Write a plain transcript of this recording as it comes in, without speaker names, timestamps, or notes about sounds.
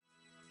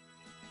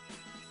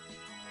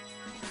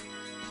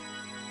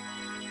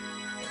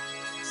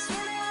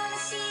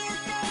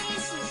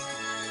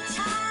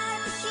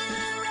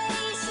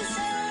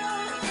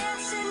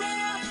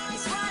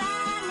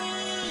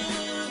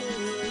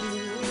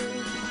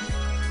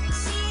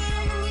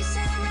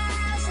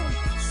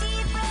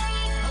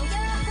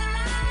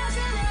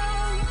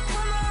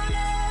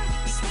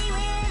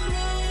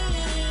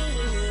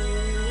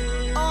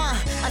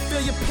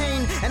your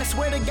pain, and I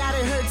swear to God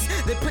it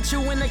hurts. They put you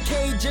in a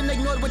cage and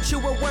ignored what you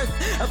were worth.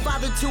 A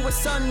father to a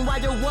son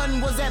while your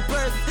one was at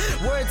birth.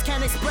 Words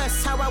can't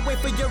express how I wait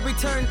for your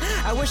return.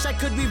 I wish I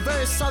could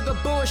reverse all the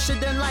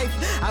bullshit in life.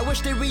 I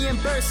wish they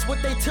reimbursed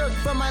what they took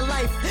from my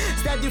life.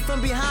 Stabbed you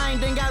from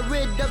behind and got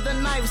rid of the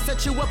knife.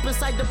 Set you up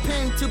inside the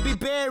pen to be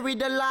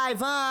buried alive,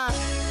 huh?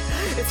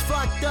 It's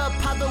fucked up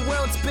how the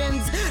world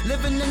spins.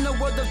 Living in a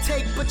world of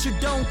take but you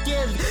don't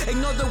give.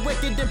 Ignore the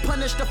wicked and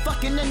punish the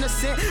fucking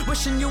innocent.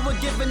 Wishing you were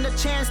given a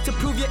chance to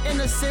prove your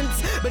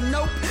innocence. But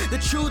nope, the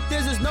truth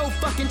is there's no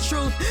fucking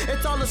truth.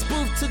 It's all a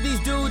spoof to these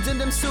dudes in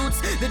them suits.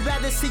 They'd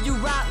rather see you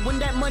rot when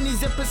that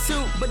money's in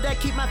pursuit. But I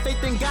keep my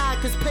faith in God,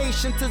 cause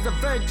patience is a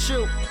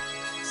virtue.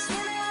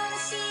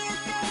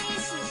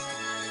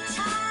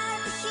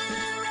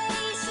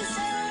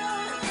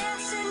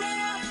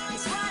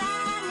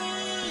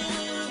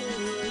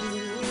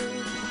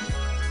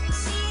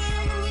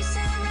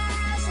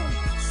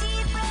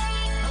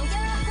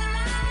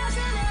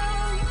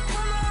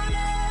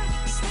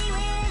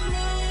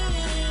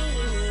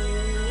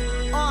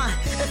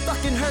 It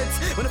fucking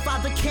hurts when a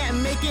father can't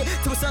make it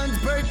to a son's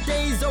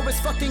birthdays or his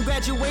fucking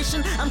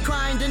graduation. I'm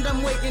crying and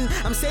I'm waiting,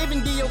 I'm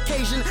saving the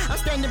occasion. I'm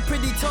standing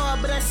pretty tall,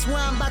 but I swear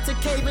I'm about to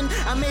cave in.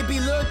 I may be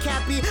Lil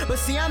Cappy, but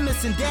see I'm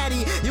missing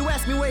daddy. You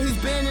ask me where he's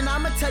been and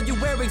I'ma tell you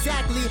where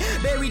exactly.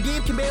 Buried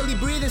deep, can barely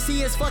breathe and see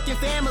his fucking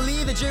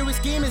family. The jury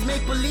scheme is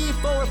make believe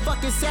for a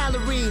fucking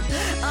salary.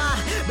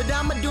 But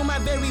I'ma do my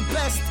very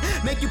best.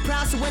 Make you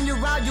proud so when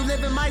you're out you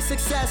live in my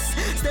success.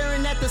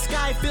 Staring at the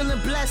sky feeling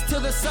blessed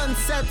till the sun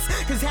sets.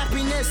 Cause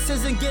happiness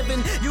isn't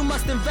given, you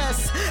must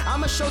invest.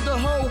 I'ma show the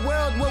whole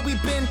world what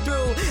we've been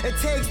through. It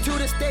takes two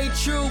to stay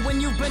true when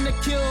you've been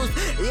accused.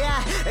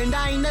 Yeah, and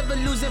I ain't never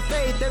losing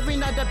faith. Every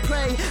night I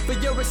pray for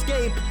your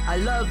escape. I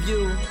love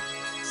you.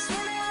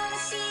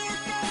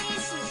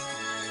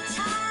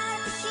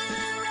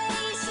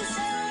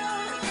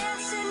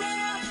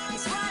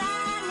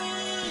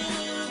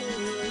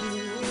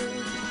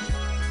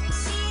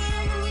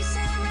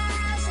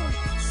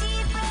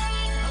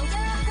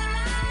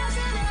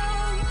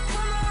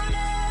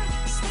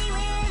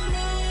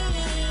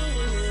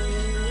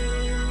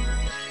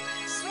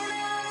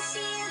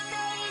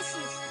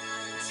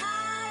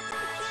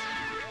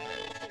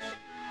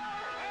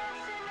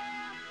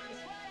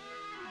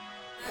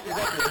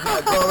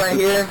 Go right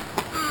here.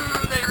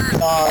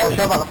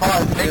 Show about the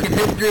fall. Making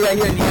history right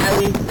here in the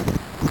alley.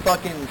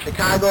 Fucking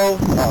Chicago.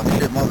 Oh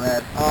shit, my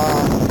bad.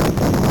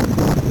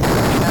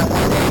 That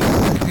one day,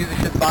 this music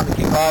shit's about to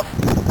kick off.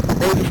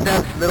 Baby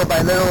steps, little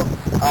by little.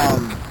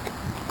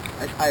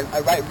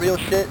 I write real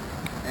shit,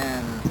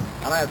 and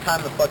I don't have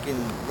time to fucking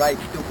write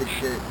stupid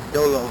shit.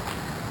 YOLO.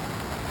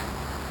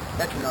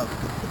 That's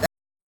enough.